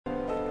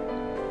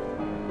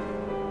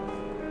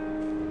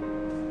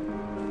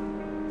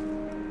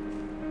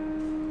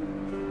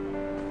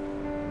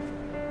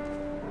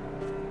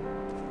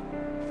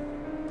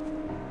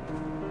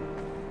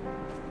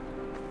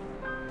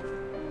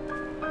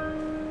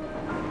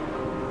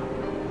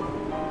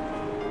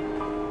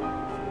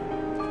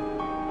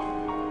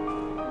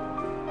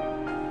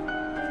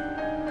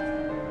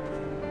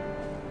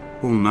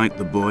All night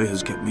the boy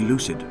has kept me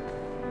lucid.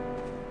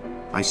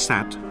 I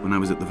sat, when I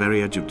was at the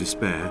very edge of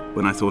despair,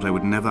 when I thought I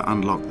would never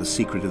unlock the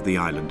secret of the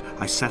island,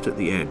 I sat at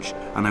the edge,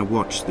 and I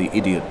watched the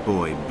idiot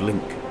boy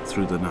blink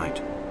through the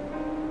night.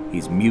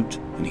 He's mute,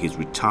 and he is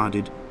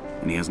retarded,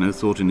 and he has no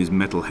thought in his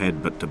metal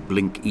head but to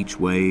blink each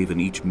wave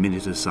and each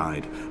minute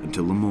aside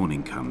until the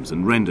morning comes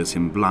and renders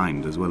him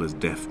blind as well as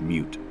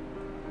deaf-mute.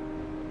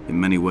 In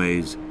many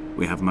ways,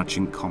 we have much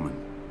in common.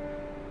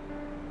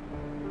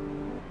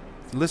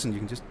 Listen, you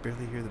can just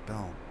barely hear the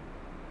bell.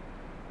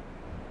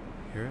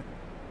 Hear it?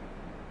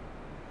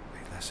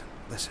 Wait, listen,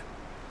 listen.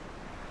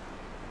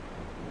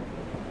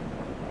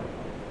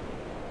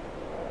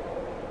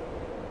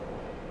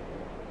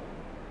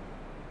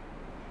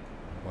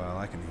 Well,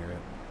 I can hear it.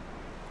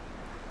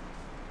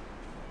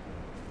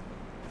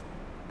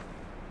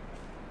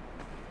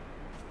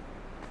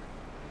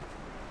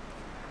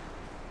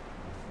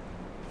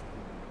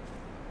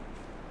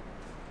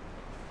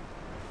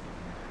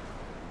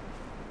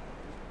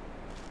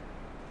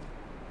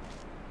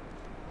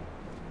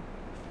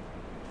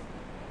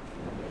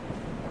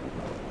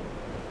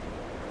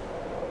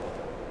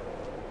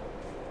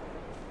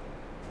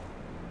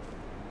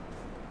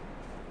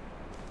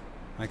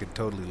 I could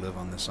totally live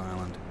on this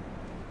island.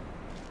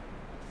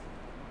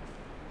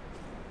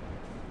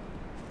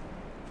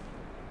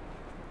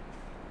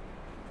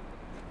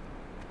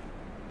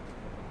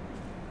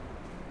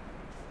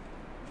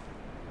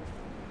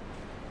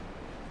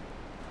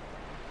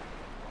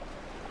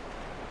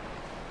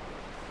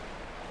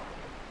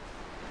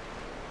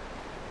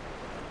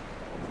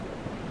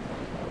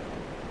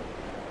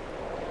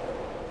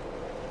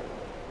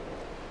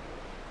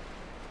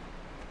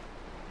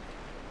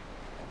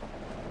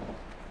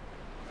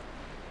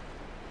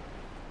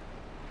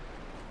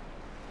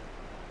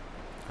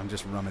 I'm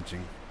just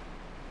rummaging.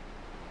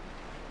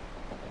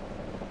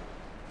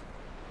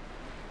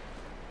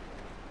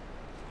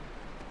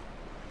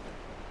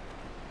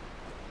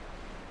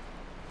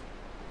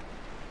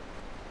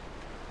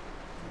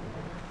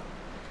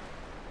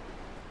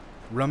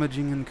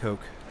 Rummaging and coke.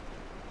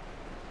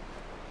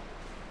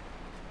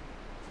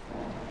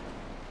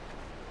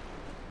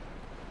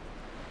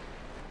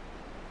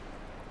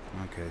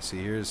 Okay,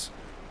 see, here's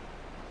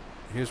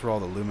where all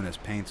the luminous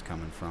paint's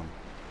coming from.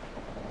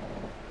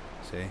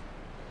 See?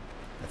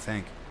 I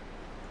think.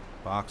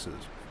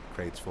 Boxes,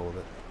 crates full of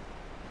it.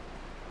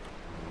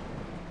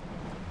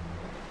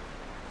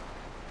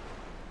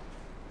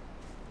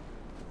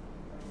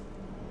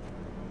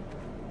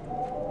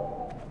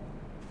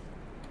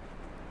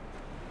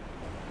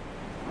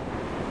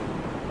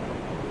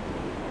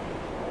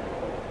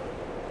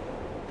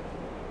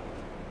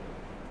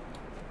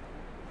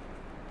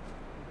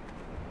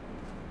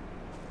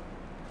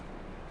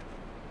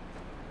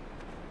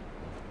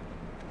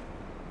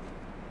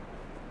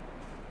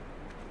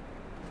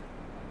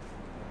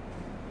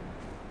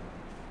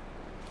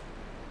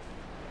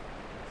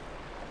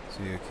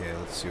 Okay,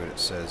 let's see what it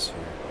says here.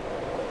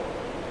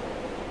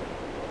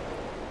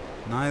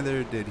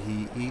 Neither did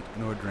he eat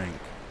nor drink.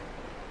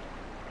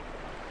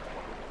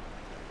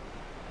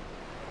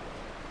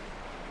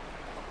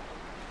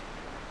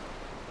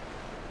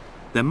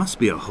 There must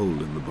be a hole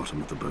in the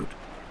bottom of the boat.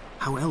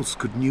 How else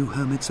could new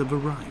hermits have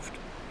arrived?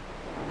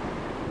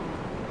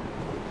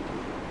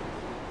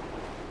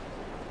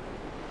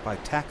 By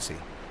taxi.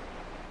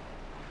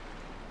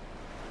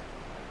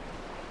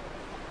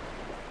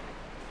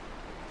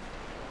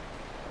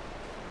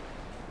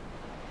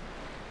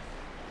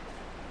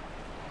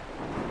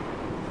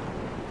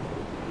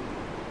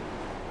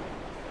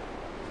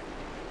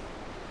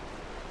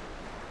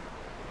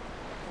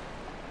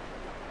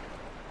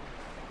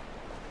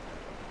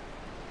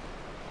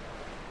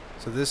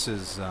 So this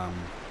is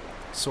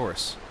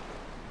source,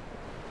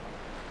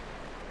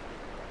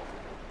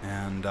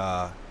 and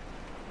I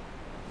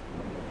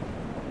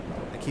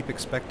keep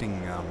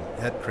expecting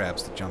head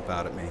crabs to jump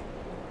out at me.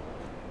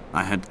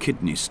 I had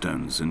kidney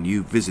stones, and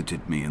you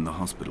visited me in the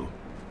hospital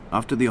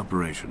after the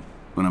operation,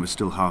 when I was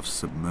still half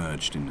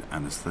submerged in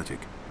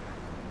anesthetic.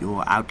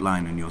 Your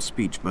outline and your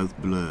speech both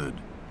blurred.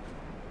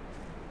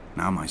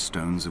 Now my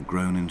stones have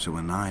grown into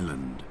an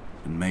island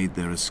and made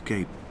their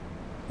escape,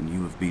 and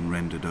you have been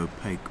rendered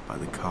opaque by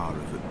the car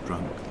of a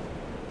drunk.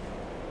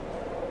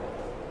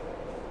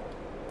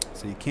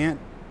 So you can't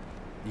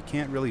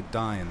really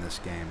die in this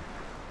game.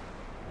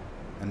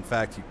 In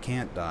fact, you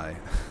can't die,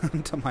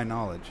 to my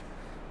knowledge.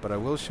 But I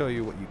will show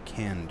you what you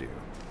can do.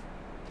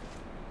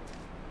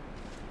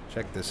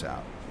 Check this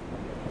out.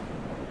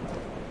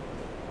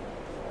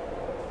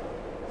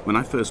 When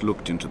I first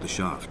looked into the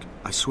shaft,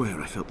 I swear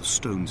I felt the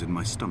stones in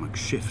my stomach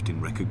shift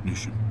in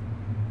recognition.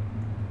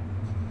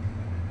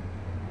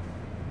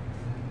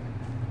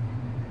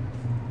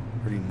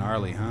 Pretty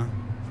gnarly, huh?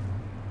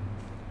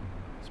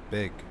 It's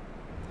big.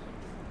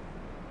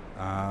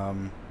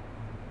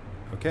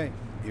 Okay,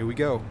 here we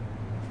go.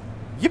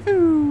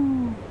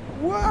 Yippoo!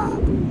 Whoa!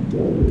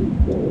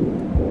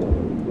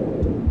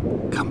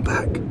 Come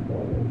back.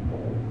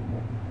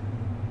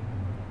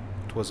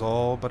 'Twas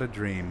all but a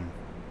dream.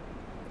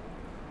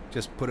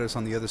 Just put us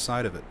on the other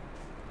side of it.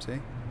 See?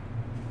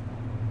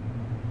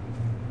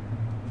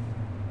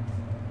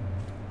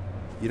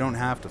 You don't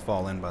have to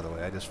fall in, by the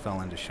way. I just fell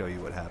in to show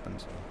you what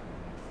happens.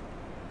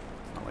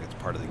 It's not like it's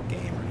part of the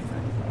game or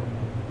anything.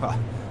 Well,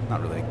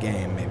 not really a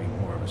game, maybe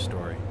more of a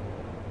story.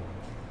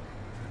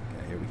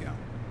 Okay, here we go.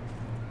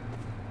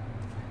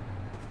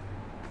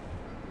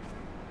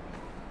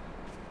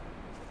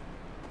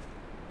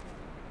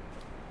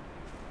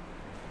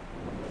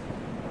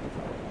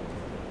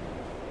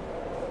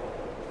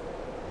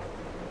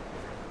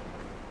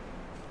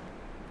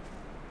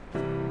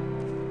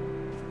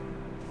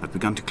 I've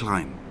begun to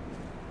climb,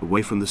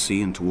 away from the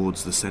sea and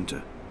towards the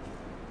center.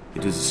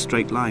 It is a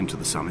straight line to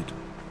the summit,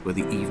 where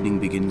the evening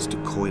begins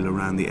to coil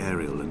around the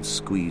aerial and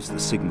squeeze the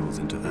signals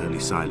into early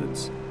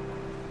silence.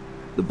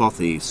 The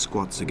bothy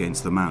squats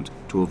against the mount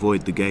to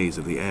avoid the gaze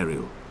of the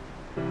aerial.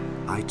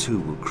 I too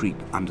will creep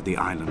under the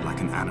island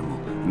like an animal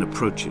and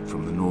approach it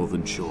from the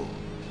northern shore.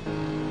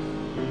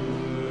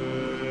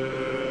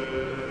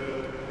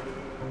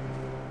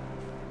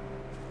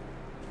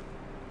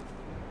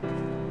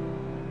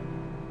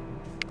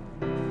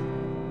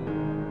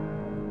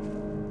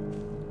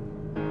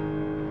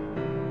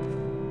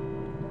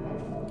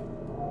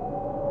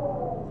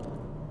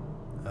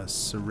 A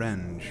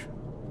syringe.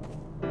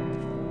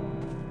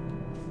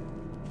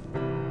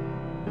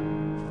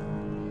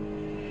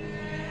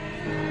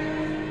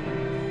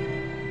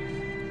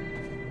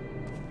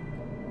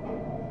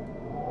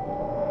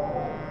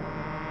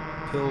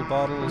 Pill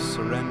bottles,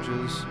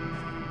 syringes.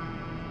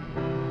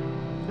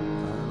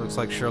 Looks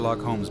like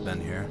Sherlock Holmes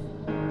been here.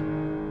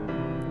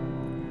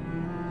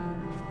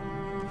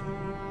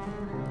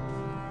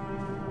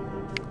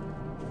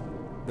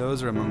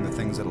 Those are among the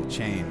things that'll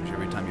change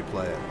every time you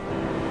play it.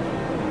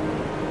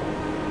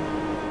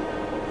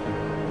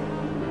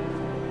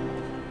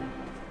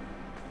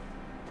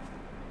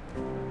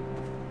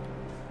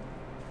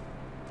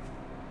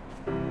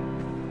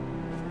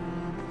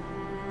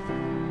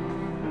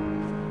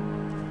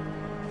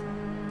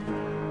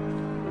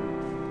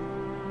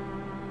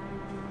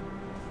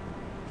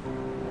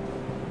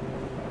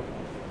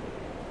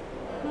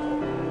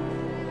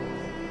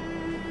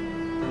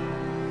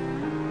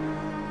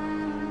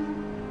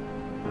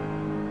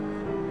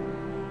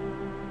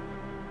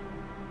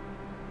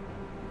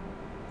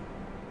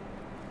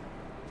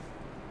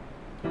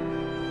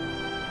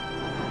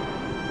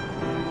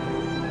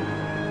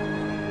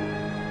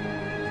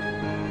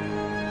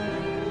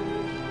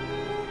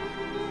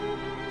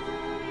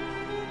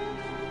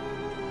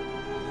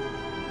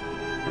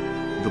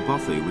 The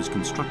bothy was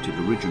constructed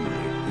originally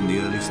in the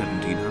early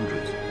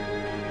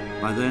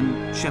 1700s. By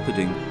then,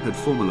 shepherding had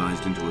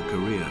formalized into a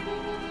career.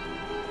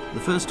 The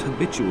first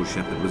habitual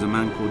shepherd was a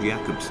man called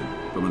Jacobsen,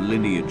 from a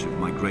lineage of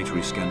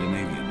migratory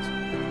Scandinavians.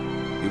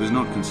 He was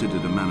not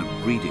considered a man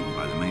of breeding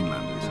by the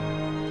mainlanders.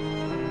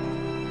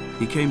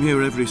 He came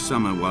here every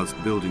summer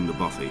whilst building the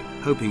bothy,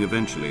 hoping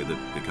eventually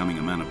that becoming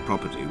a man of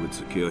property would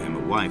secure him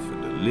a wife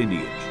and a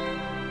lineage.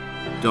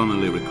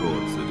 Donnelly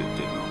records that it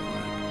did not.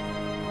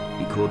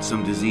 He caught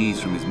some disease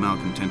from his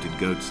malcontented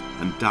goats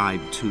and died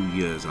 2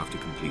 years after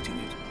completing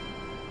it.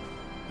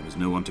 There was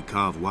no one to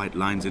carve white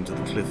lines into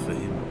the cliff for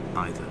him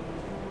either.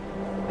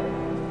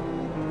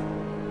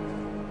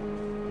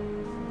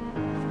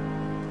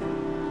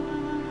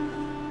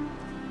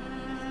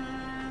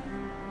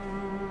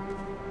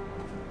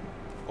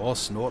 Or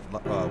snort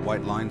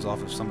white lines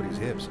off of somebody's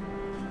hips.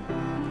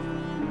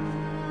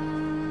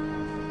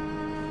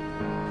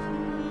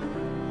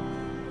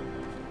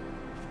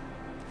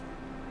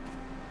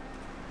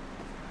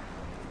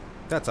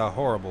 That's a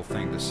horrible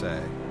thing to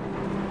say.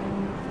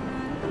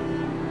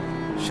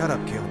 Shut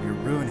up, Caleb. You're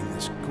ruining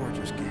this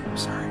gorgeous game.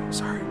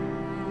 Sorry.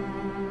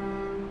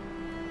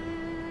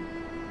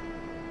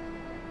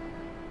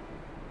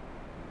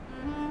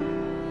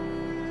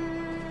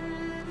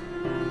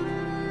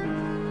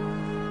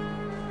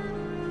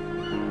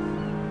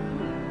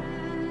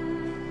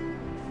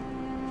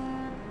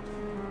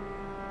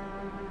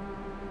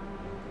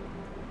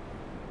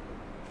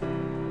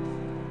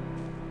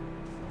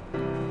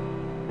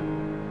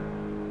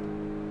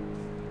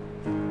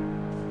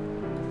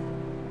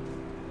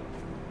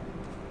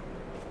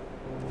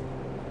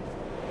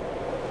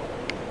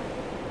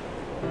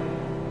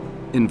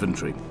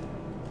 Inventory.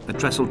 A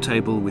trestle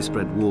table we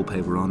spread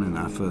wallpaper on in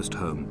our first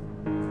home.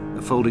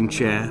 A folding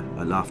chair,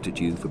 I laughed at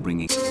you for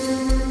bringing.